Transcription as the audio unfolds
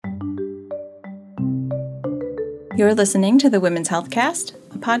You're listening to the Women's Healthcast,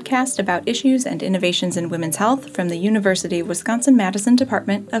 a podcast about issues and innovations in women's health from the University of Wisconsin-Madison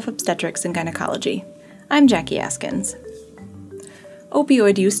Department of Obstetrics and Gynecology. I'm Jackie Askins.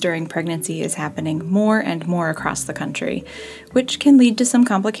 Opioid use during pregnancy is happening more and more across the country, which can lead to some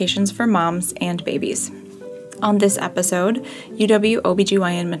complications for moms and babies. On this episode, UW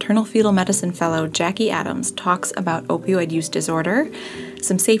OBGYN maternal fetal medicine fellow Jackie Adams talks about opioid use disorder,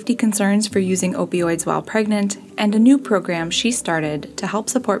 some safety concerns for using opioids while pregnant, and a new program she started to help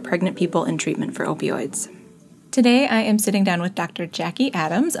support pregnant people in treatment for opioids. Today, I am sitting down with Dr. Jackie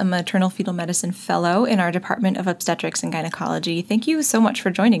Adams, a maternal fetal medicine fellow in our Department of Obstetrics and Gynecology. Thank you so much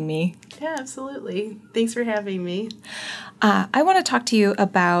for joining me. Yeah, absolutely. Thanks for having me. I want to talk to you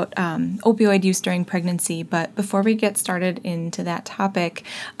about opioid use during pregnancy, but before we get started into that topic,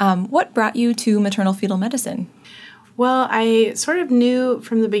 what brought you to maternal fetal medicine? Well, I sort of knew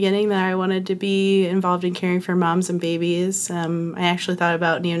from the beginning that I wanted to be involved in caring for moms and babies. I actually thought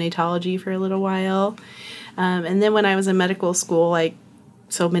about neonatology for a little while. And then when I was in medical school, like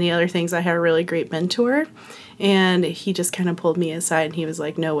so many other things, I had a really great mentor. And he just kind of pulled me aside and he was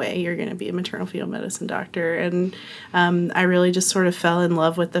like, no way, you're going to be a maternal fetal medicine doctor. And I really just sort of fell in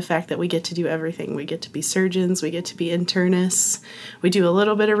love with the fact that we get to do everything. We get to be surgeons, we get to be internists, we do a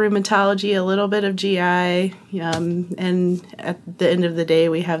little bit of rheumatology, a little bit of GI. And at the end of the day,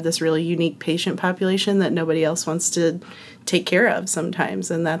 we have this really unique patient population that nobody else wants to take care of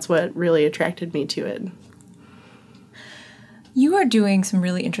sometimes. And that's what really attracted me to it. You are doing some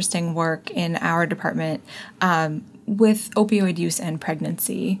really interesting work in our department with opioid use and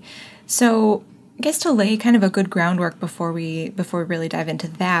pregnancy. So I guess to lay kind of a good groundwork before we really dive into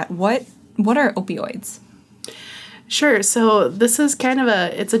that, what are opioids? Sure. So this is kind of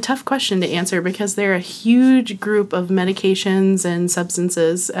it's a tough question to answer because they're a huge group of medications and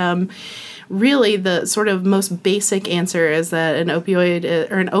substances. Really, the sort of most basic answer is that an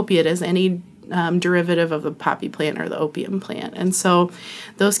opioid or an opiate is any derivative of the poppy plant or the opium plant. And so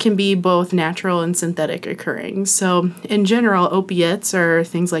those can be both natural and synthetic occurring. So in general, opiates are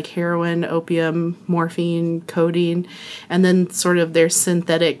things like heroin, opium, morphine, codeine, and then sort of their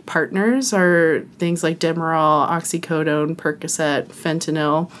synthetic partners are things like Demerol, oxycodone, Percocet,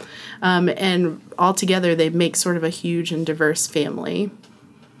 fentanyl, and altogether they make sort of a huge and diverse family.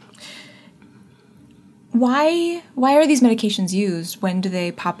 Why are these medications used? When do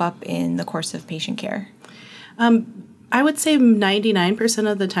they pop up in the course of patient care? I would say 99%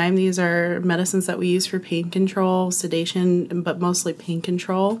 of the time these are medicines that we use for pain control, sedation, but mostly pain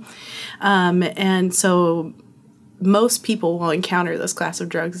control. And so most people will encounter this class of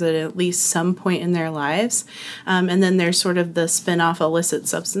drugs at least some point in their lives. And then there's sort of the spin-off illicit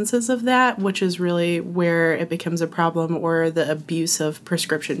substances of that, which is really where it becomes a problem, or the abuse of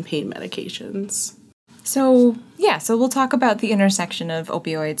prescription pain medications. So we'll talk about the intersection of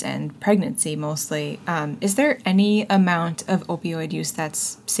opioids and pregnancy mostly. Is there any amount of opioid use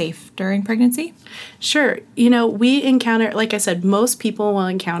that's safe during pregnancy? Sure. We encounter, like I said, most people will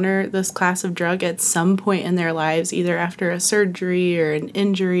encounter this class of drug at some point in their lives, either after a surgery or an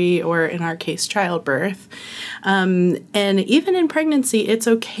injury, or in our case, childbirth. And even in pregnancy, it's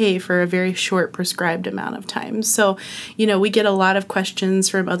okay for a very short prescribed amount of time. So, we get a lot of questions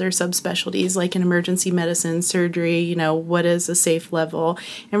from other subspecialties like in emergency medicine, surgery, what is a safe level?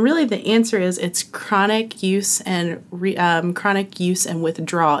 And really the answer is it's chronic use and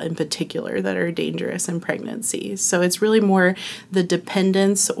withdrawal in particular that are dangerous in pregnancy. So it's really more the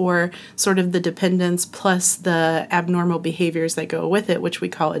dependence, or sort of the dependence plus the abnormal behaviors that go with it, which we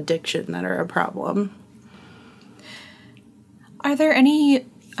call addiction, that are a problem. Are there any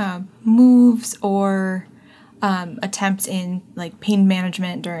moves or attempts in like pain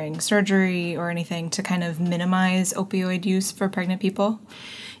management during surgery or anything to kind of minimize opioid use for pregnant people?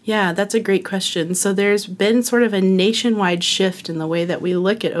 Yeah, that's a great question. So there's been sort of a nationwide shift in the way that we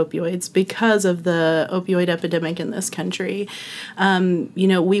look at opioids because of the opioid epidemic in this country.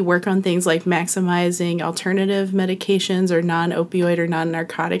 We work on things like maximizing alternative medications or non-opioid or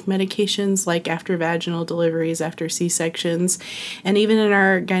non-narcotic medications, like after vaginal deliveries, after C-sections, and even in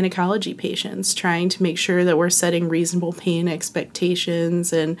our gynecology patients, trying to make sure that we're setting reasonable pain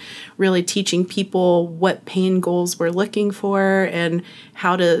expectations and really teaching people what pain goals we're looking for and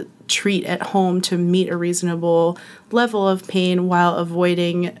how to treat at home to meet a reasonable level of pain while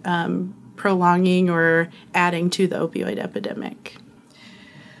avoiding prolonging or adding to the opioid epidemic.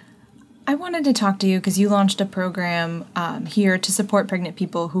 I wanted to talk to you because you launched a program here to support pregnant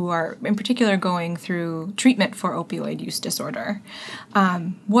people who are in particular going through treatment for opioid use disorder.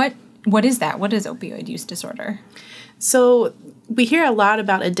 What is that? What is opioid use disorder? So we hear a lot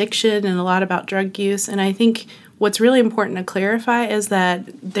about addiction and a lot about drug use, and I think what's really important to clarify is that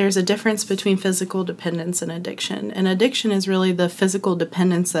there's a difference between physical dependence and addiction. And addiction is really the physical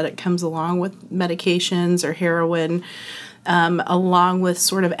dependence that it comes along with medications or heroin, along with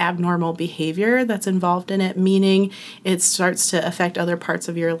sort of abnormal behavior that's involved in it, meaning it starts to affect other parts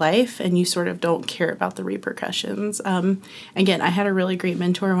of your life and you sort of don't care about the repercussions. Again, I had a really great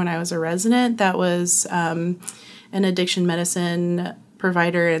mentor when I was a resident that was an addiction medicine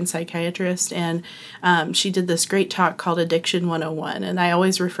provider and psychiatrist, and she did this great talk called Addiction 101, and I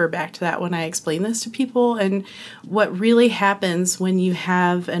always refer back to that when I explain this to people. And what really happens when you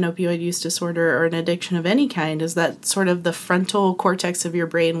have an opioid use disorder or an addiction of any kind is that sort of the frontal cortex of your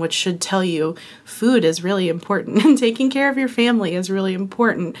brain, which should tell you food is really important and taking care of your family is really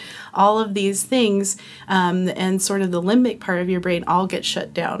important, all of these things, and sort of the limbic part of your brain all get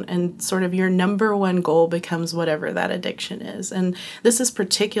shut down, and sort of your number one goal becomes whatever that addiction is. And this is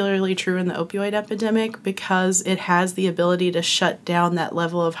particularly true in the opioid epidemic because it has the ability to shut down that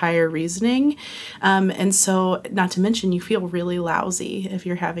level of higher reasoning. And so, not to mention, you feel really lousy if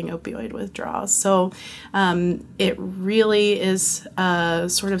you're having opioid withdrawals. So it really is a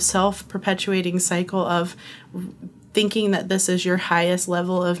sort of self-perpetuating cycle of thinking that this is your highest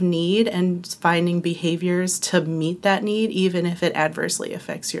level of need and finding behaviors to meet that need, even if it adversely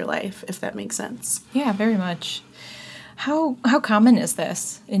affects your life, if that makes sense. Yeah, very much. How common is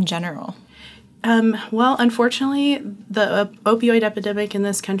this in general? Well, unfortunately, the opioid epidemic in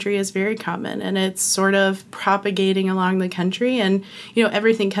this country is very common, and it's sort of propagating along the country. And,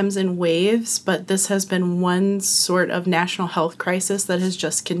 everything comes in waves, but this has been one sort of national health crisis that has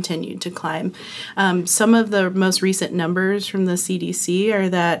just continued to climb. Some of the most recent numbers from the CDC are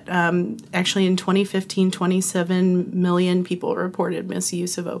that actually in 2015, 27 million people reported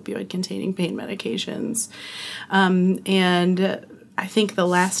misuse of opioid-containing pain medications. And I think the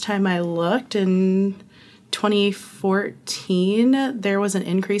last time I looked in 2014, there was an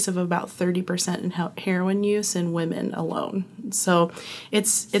increase of about 30% in heroin use in women alone. So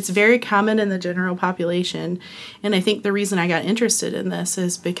it's very common in the general population. And I think the reason I got interested in this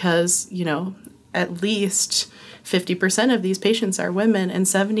is because, at least 50% of these patients are women and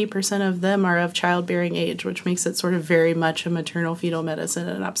 70% of them are of childbearing age, which makes it sort of very much a maternal fetal medicine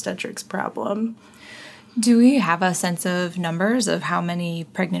and obstetrics problem. Do we have a sense of numbers of how many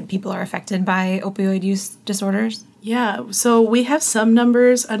pregnant people are affected by opioid use disorders? Yeah, so we have some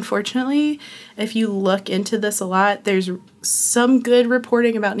numbers. Unfortunately, if you look into this a lot, there's some good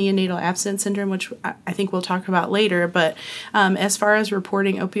reporting about neonatal abstinence syndrome, which I think we'll talk about later. But as far as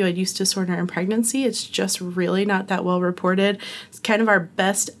reporting opioid use disorder in pregnancy, it's just really not that well reported. It's kind of our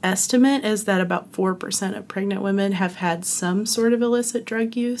best estimate is that about 4% of pregnant women have had some sort of illicit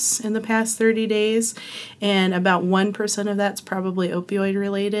drug use in the past 30 days. And about 1% of that's probably opioid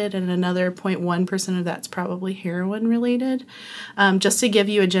related, and another 0.1% of that's probably heroin related. Just to give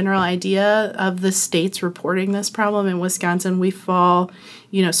you a general idea of the states reporting this problem, in Wisconsin, we fall,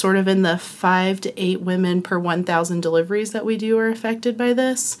 sort of in the 5 to 8 women per 1,000 deliveries that we do are affected by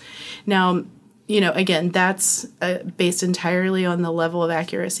this. Now, again, that's based entirely on the level of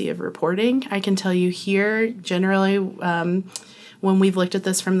accuracy of reporting. I can tell you here, generally, when we've looked at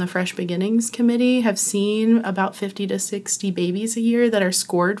this from the Fresh Beginnings Committee, have seen about 50 to 60 babies a year that are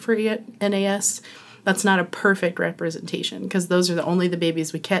scored for NAS. That's not a perfect representation because those are only the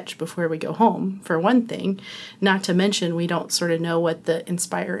babies we catch before we go home, for one thing. Not to mention, we don't sort of know what the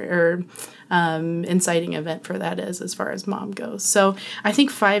inciting event for that is as far as mom goes. So I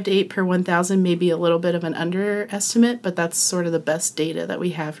think 5 to 8 per 1,000 may be a little bit of an underestimate, but that's sort of the best data that we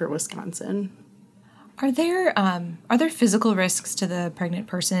have for Wisconsin. Are there physical risks to the pregnant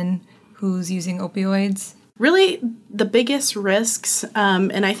person who's using opioids? Really, the biggest risks,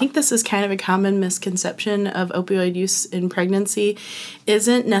 and I think this is kind of a common misconception of opioid use in pregnancy,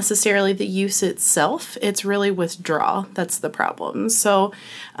 isn't necessarily the use itself. It's really withdrawal that's the problem. So,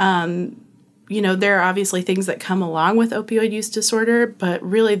 there are obviously things that come along with opioid use disorder, but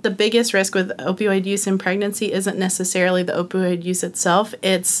really the biggest risk with opioid use in pregnancy isn't necessarily the opioid use itself.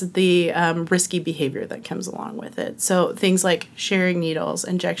 It's the risky behavior that comes along with it. So things like sharing needles,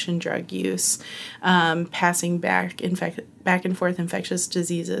 injection drug use, passing back and forth infectious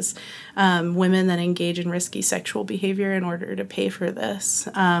diseases, women that engage in risky sexual behavior in order to pay for this.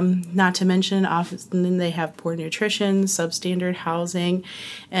 Not to mention, often they have poor nutrition, substandard housing,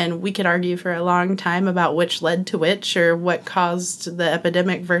 and we could argue for a long time about which led to which or what caused the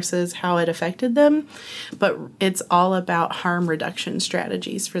epidemic versus how it affected them, but it's all about harm reduction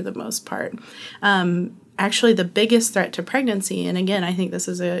strategies for the most part. Actually, the biggest threat to pregnancy, and again, I think this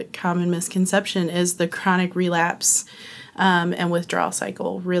is a common misconception, is the chronic relapse and withdrawal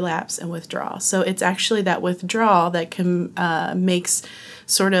cycle, relapse and withdrawal. So it's actually that withdrawal that can makes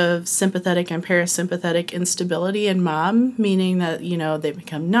sort of sympathetic and parasympathetic instability in mom, meaning that, they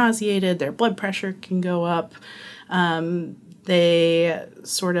become nauseated, their blood pressure can go up. They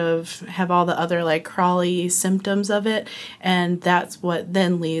sort of have all the other like crawly symptoms of it, and that's what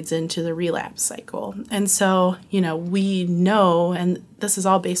then leads into the relapse cycle. And so, we know, and this is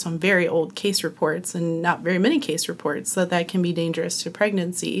all based on very old case reports and not very many case reports, that can be dangerous to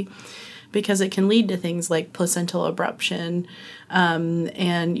pregnancy because it can lead to things like placental abruption,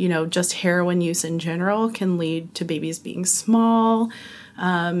 and, just heroin use in general can lead to babies being small,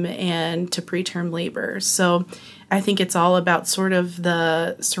 and to preterm labor. So I think it's all about sort of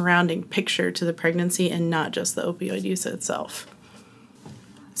the surrounding picture to the pregnancy and not just the opioid use itself.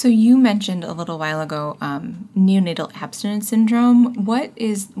 So you mentioned a little while ago neonatal abstinence syndrome. What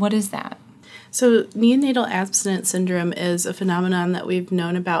is that? So neonatal abstinence syndrome is a phenomenon that we've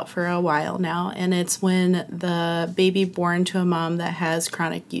known about for a while now, and it's when the baby born to a mom that has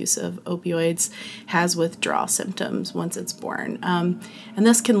chronic use of opioids has withdrawal symptoms once it's born. And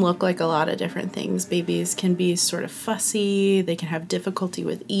this can look like a lot of different things. Babies can be sort of fussy, they can have difficulty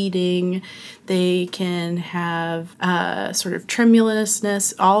with eating, they can have sort of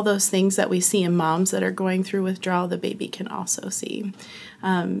tremulousness, all those things that we see in moms that are going through withdrawal, the baby can also see.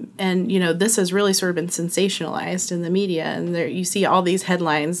 And, this has really sort of been sensationalized in the media, and there you see all these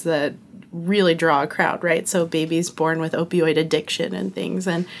headlines that really draw a crowd, right? So babies born with opioid addiction and things.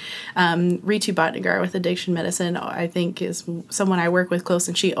 And Ritu Bhatnagar with Addiction Medicine, I think, is someone I work with close,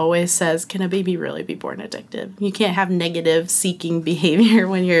 and she always says, can a baby really be born addicted? You can't have negative seeking behavior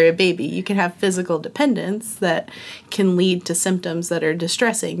when you're a baby. You can have physical dependence that can lead to symptoms that are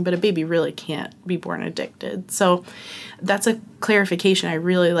distressing, but a baby really can't be born addicted. So that's a clarification I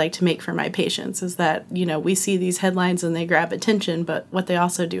really like to make for my patients, is that, we see these headlines and they grab attention, but what they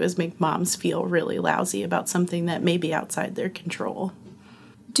also do is make moms feel really lousy about something that may be outside their control.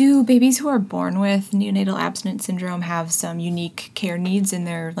 Do babies who are born with neonatal abstinence syndrome have some unique care needs in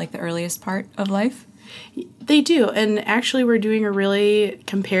their, the earliest part of life? They do, and actually we're doing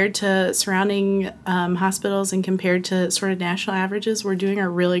compared to surrounding hospitals and compared to sort of national averages, we're doing a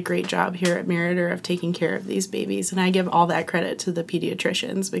really great job here at Meritor of taking care of these babies, and I give all that credit to the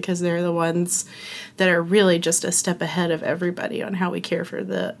pediatricians because they're the ones that are really just a step ahead of everybody on how we care for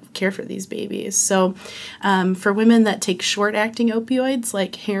these babies. So for women that take short-acting opioids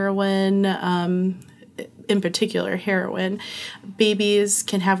like heroin, in particular heroin, babies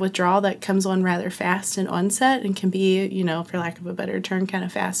can have withdrawal that comes on rather fast in onset and can be, for lack of a better term, kind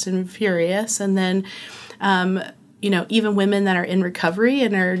of fast and furious. And then, even women that are in recovery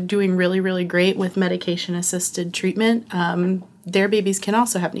and are doing really, really great with medication-assisted treatment, their babies can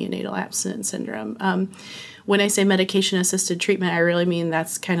also have neonatal abstinence syndrome. When I say medication-assisted treatment, I really mean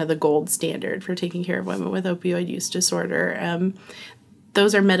that's kind of the gold standard for taking care of women with opioid use disorder.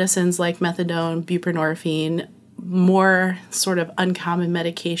 Those are medicines like methadone, buprenorphine, more sort of uncommon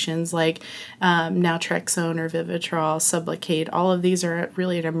medications like naltrexone or Vivitrol, Sublocade. All of these are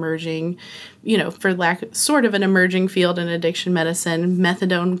really an emerging, an emerging field in addiction medicine.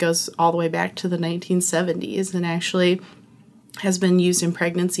 Methadone goes all the way back to the 1970s and actually has been used in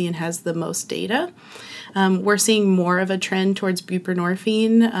pregnancy and has the most data. We're seeing more of a trend towards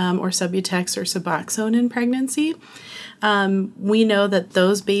buprenorphine or Subutex or Suboxone in pregnancy. We know that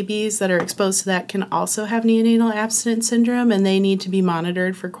those babies that are exposed to that can also have neonatal abstinence syndrome, and they need to be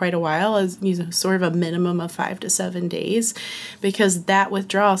monitored for quite a while, as sort of a minimum of 5 to 7 days, because that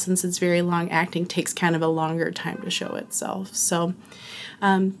withdrawal, since it's very long acting, takes kind of a longer time to show itself. So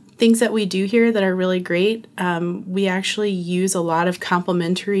things that we do here that are really great, we actually use a lot of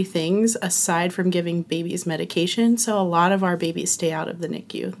complementary things aside from giving babies medication. So a lot of our babies stay out of the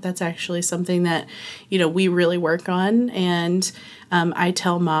NICU. That's actually something that, we really work on. And I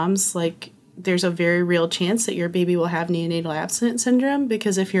tell moms, there's a very real chance that your baby will have neonatal abstinence syndrome,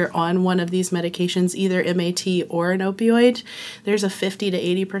 because if you're on one of these medications, either MAT or an opioid, there's a 50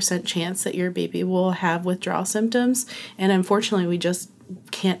 to 80% chance that your baby will have withdrawal symptoms. And unfortunately, we just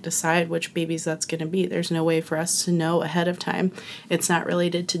can't decide which babies that's going to be. There's no way for us to know ahead of time. It's not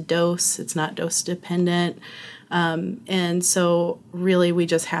related to dose. It's not dose dependent. And so really we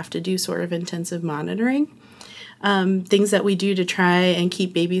just have to do sort of intensive monitoring. Things that we do to try and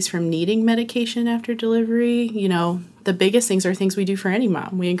keep babies from needing medication after delivery, the biggest things are things we do for any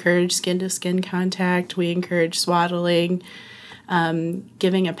mom. We encourage skin-to-skin contact. We encourage swaddling.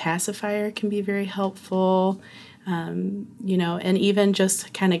 Giving a pacifier can be very helpful. And even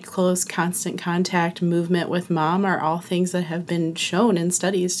just kind of close, constant contact movement with mom are all things that have been shown in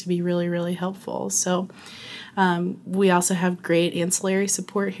studies to be really, really helpful. So We also have great ancillary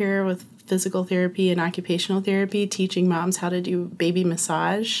support here with physical therapy and occupational therapy, teaching moms how to do baby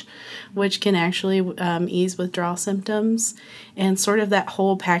massage, which can actually ease withdrawal symptoms. And sort of that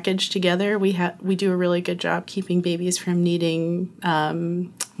whole package together, we do a really good job keeping babies from needing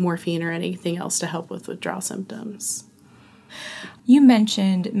morphine or anything else to help with withdrawal symptoms. You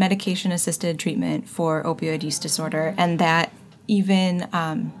mentioned medication-assisted treatment for opioid use disorder, and that even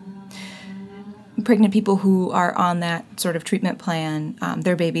pregnant people who are on that sort of treatment plan,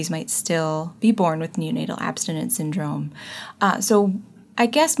 their babies might still be born with neonatal abstinence syndrome. So I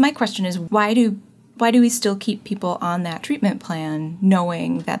guess my question is, why do we still keep people on that treatment plan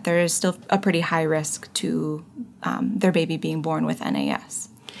knowing that there is still a pretty high risk to their baby being born with NAS?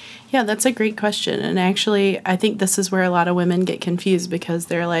 Yeah, that's a great question. And actually, I think this is where a lot of women get confused because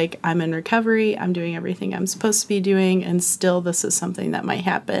they're like, I'm in recovery, I'm doing everything I'm supposed to be doing, and still this is something that might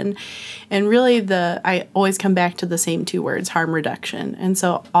happen. And really, I always come back to the same two words, harm reduction. And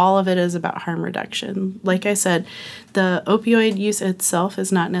so all of it is about harm reduction. Like I said, the opioid use itself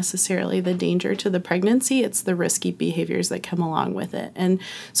is not necessarily the danger to the pregnancy, it's the risky behaviors that come along with it. And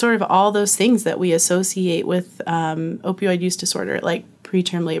sort of all those things that we associate with opioid use disorder, like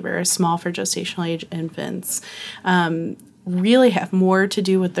preterm labor, small for gestational age infants, really have more to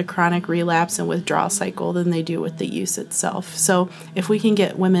do with the chronic relapse and withdrawal cycle than they do with the use itself. So if we can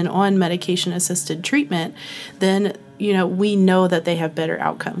get women on medication-assisted treatment, then we know that they have better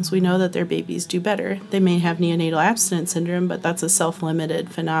outcomes. We know that their babies do better. They may have neonatal abstinence syndrome, but that's a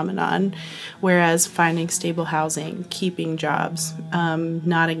self-limited phenomenon. Whereas finding stable housing, keeping jobs,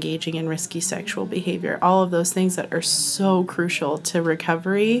 not engaging in risky sexual behavior, all of those things that are so crucial to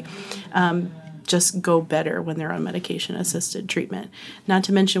recovery, just go better when they're on medication-assisted treatment. Not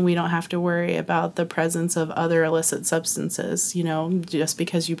to mention we don't have to worry about the presence of other illicit substances. Just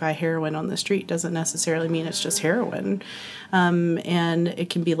because you buy heroin on the street doesn't necessarily mean it's just heroin. And it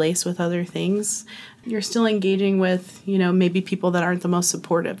can be laced with other things. You're still engaging with, maybe people that aren't the most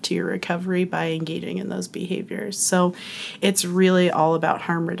supportive to your recovery by engaging in those behaviors. So it's really all about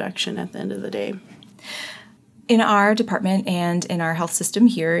harm reduction at the end of the day. In our department and in our health system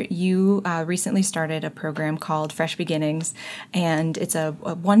here, you recently started a program called Fresh Beginnings, and it's a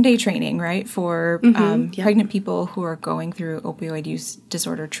one-day training, right, for pregnant people who are going through opioid use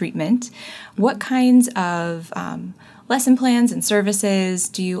disorder treatment. What kinds of lesson plans and services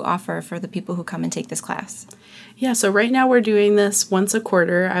do you offer for the people who come and take this class? Yeah, so right now we're doing this once a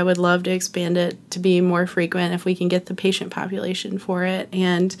quarter. I would love to expand it to be more frequent if we can get the patient population for it.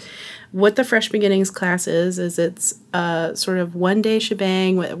 And what the Fresh Beginnings class is it's a sort of one-day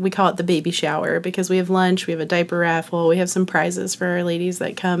shebang. We call it the baby shower because we have lunch, we have a diaper raffle, we have some prizes for our ladies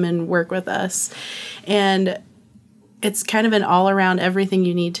that come and work with us. And it's kind of an all-around everything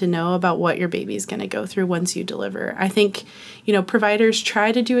you need to know about what your baby's going to go through once you deliver. I think, providers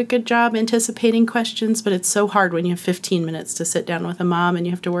try to do a good job anticipating questions, but it's so hard when you have 15 minutes to sit down with a mom and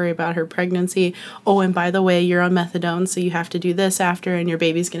you have to worry about her pregnancy. Oh, and by the way, you're on methadone, so you have to do this after, and your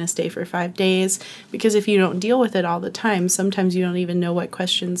baby's going to stay for 5 days. Because if you don't deal with it all the time, sometimes you don't even know what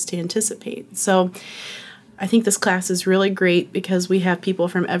questions to anticipate. So I think this class is really great because we have people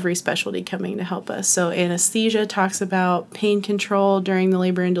from every specialty coming to help us. So anesthesia talks about pain control during the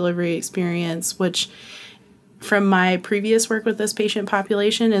labor and delivery experience, which from my previous work with this patient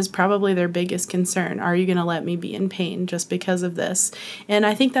population is probably their biggest concern. Are you going to let me be in pain just because of this? And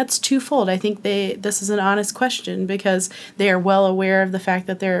I think that's twofold. I think this is an honest question because they are well aware of the fact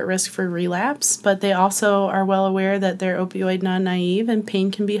that they're at risk for relapse, but they also are well aware that they're opioid non-naive and pain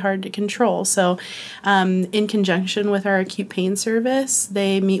can be hard to control. So in conjunction with our acute pain service,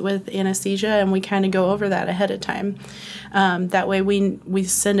 they meet with anesthesia and we kind of go over that ahead of time. That way we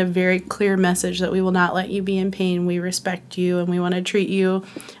send a very clear message that we will not let you be in pain. We respect you and we want to treat you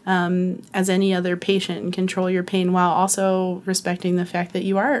as any other patient and control your pain while also respecting the fact that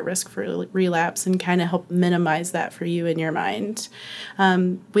you are at risk for relapse and kind of help minimize that for you in your mind.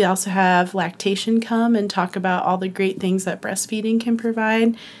 We also have lactation come and talk about all the great things that breastfeeding can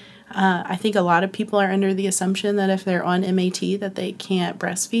provide. I think a lot of people are under the assumption that if they're on MAT that they can't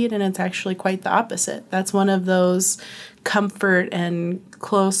breastfeed, and it's actually quite the opposite. That's one of those comfort and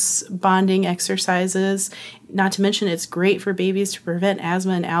close bonding exercises. Not to mention it's great for babies to prevent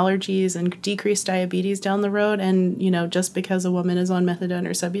asthma and allergies and decrease diabetes down the road. And, just because a woman is on methadone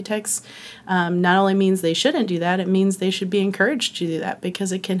or Subutex, not only means they shouldn't do that, it means they should be encouraged to do that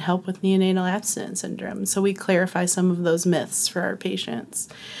because it can help with neonatal abstinence syndrome. So we clarify some of those myths for our patients.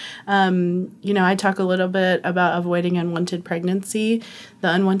 I talk a little bit about avoiding unwanted pregnancy.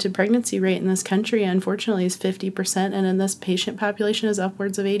 The unwanted pregnancy rate in this country, unfortunately, is 50%, and in this patient population is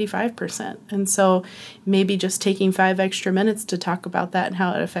upwards of 85%. And so maybe just taking 5 extra minutes to talk about that and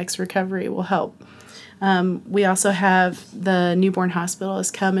how it affects recovery will help. We also have the newborn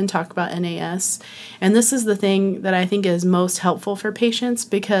hospitalists come and talk about NAS. And this is the thing that I think is most helpful for patients,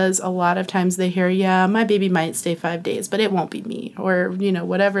 because a lot of times they hear, yeah, my baby might stay 5 days, but it won't be me, or,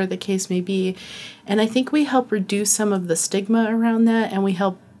 whatever the case may be. And I think we help reduce some of the stigma around that, and we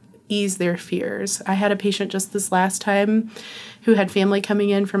help ease their fears. I had a patient just this last time who had family coming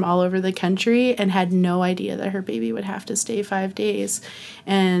in from all over the country and had no idea that her baby would have to stay 5 days.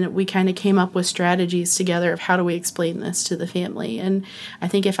 And we kind of came up with strategies together of how do we explain this to the family. And I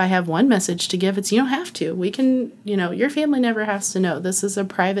think if I have one message to give, it's you don't have to. We can, your family never has to know. This is a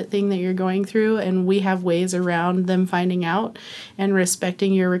private thing that you're going through, and we have ways around them finding out and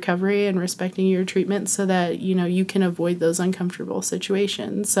respecting your recovery and respecting your treatment so that, you can avoid those uncomfortable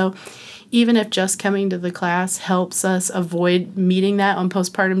situations. So even if just coming to the class helps us avoid meeting that on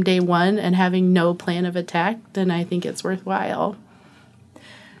postpartum day 1 and having no plan of attack, then I think it's worthwhile.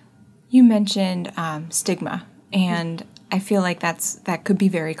 You mentioned stigma, and I feel like that could be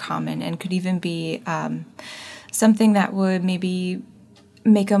very common and could even be something that would maybe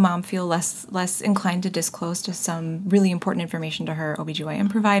make a mom feel less inclined to disclose to some really important information to her OBGYN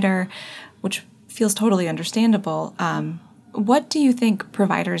provider, which feels totally understandable. What do you think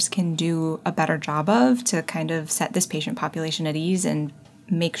providers can do a better job of to kind of set this patient population at ease and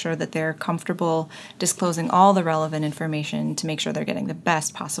make sure that they're comfortable disclosing all the relevant information to make sure they're getting the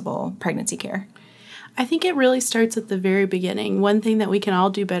best possible pregnancy care? I think it really starts at the very beginning. One thing that we can all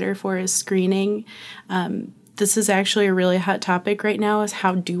do better for is screening. This is actually a really hot topic right now, is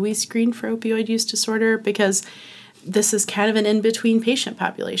how do we screen for opioid use disorder? Because this is kind of an in-between patient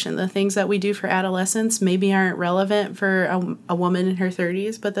population. The things that we do for adolescents maybe aren't relevant for a woman in her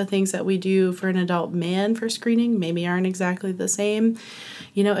 30s, but the things that we do for an adult man for screening maybe aren't exactly the same.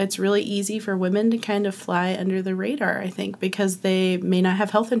 It's really easy for women to kind of fly under the radar, I think, because they may not have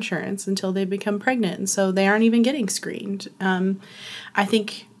health insurance until they become pregnant, and so they aren't even getting screened. I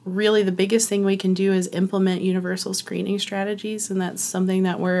think really the biggest thing we can do is implement universal screening strategies, and that's something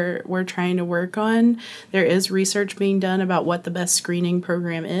that we're trying to work on. There is research being done about what the best screening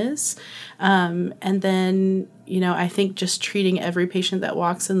program is. And then, I think just treating every patient that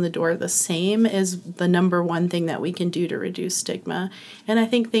walks in the door the same is the number one thing that we can do to reduce stigma. And I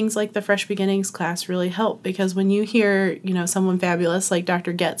think things like the Fresh Beginnings class really help, because when you hear, someone fabulous like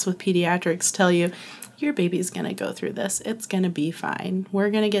Dr. Getz with pediatrics tell you, your baby's going to go through this. It's going to be fine. We're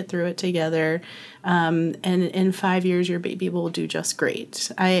going to get through it together. And in 5 years, your baby will do just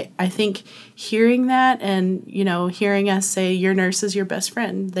great. I think hearing that and, hearing us say your nurse is your best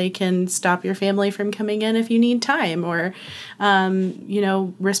friend. They can stop your family from coming in if you need time, or,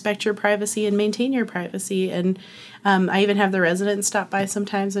 respect your privacy and maintain your privacy. And I even have the residents stop by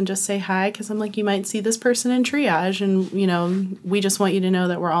sometimes and just say hi, because I'm like, you might see this person in triage, and, we just want you to know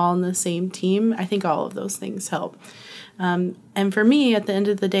that we're all on the same team. I think all of those things help. And for me, at the end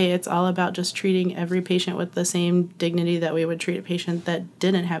of the day, it's all about just treating every patient with the same dignity that we would treat a patient that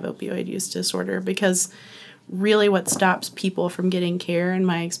didn't have opioid use disorder, because really what stops people from getting care, in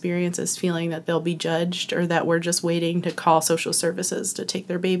my experience, is feeling that they'll be judged, or that we're just waiting to call social services to take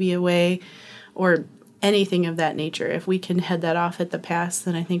their baby away, or anything of that nature. If we can head that off at the pass,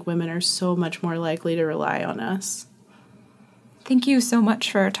 then I think women are so much more likely to rely on us. Thank you so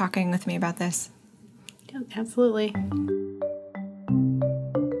much for talking with me about this. Yeah, absolutely.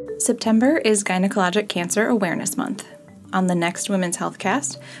 September is Gynecologic Cancer Awareness Month. On the next Women's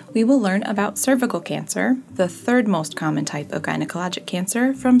Healthcast, we will learn about cervical cancer, the third most common type of gynecologic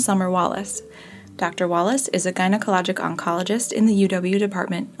cancer, from Summer Wallace. Dr. Wallace is a gynecologic oncologist in the UW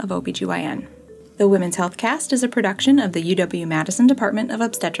Department of OBGYN. The Women's Healthcast is a production of the UW-Madison Department of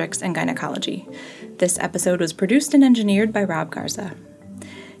Obstetrics and Gynecology. This episode was produced and engineered by Rob Garza.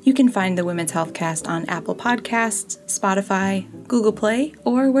 You can find the Women's Healthcast on Apple Podcasts, Spotify, Google Play,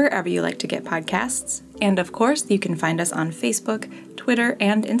 or wherever you like to get podcasts. And of course, you can find us on Facebook, Twitter,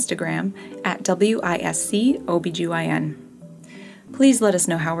 and Instagram at WISC-OBGYN. Please let us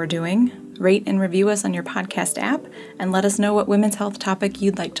know how we're doing, rate and review us on your podcast app, and let us know what women's health topic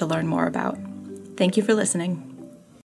you'd like to learn more about. Thank you for listening.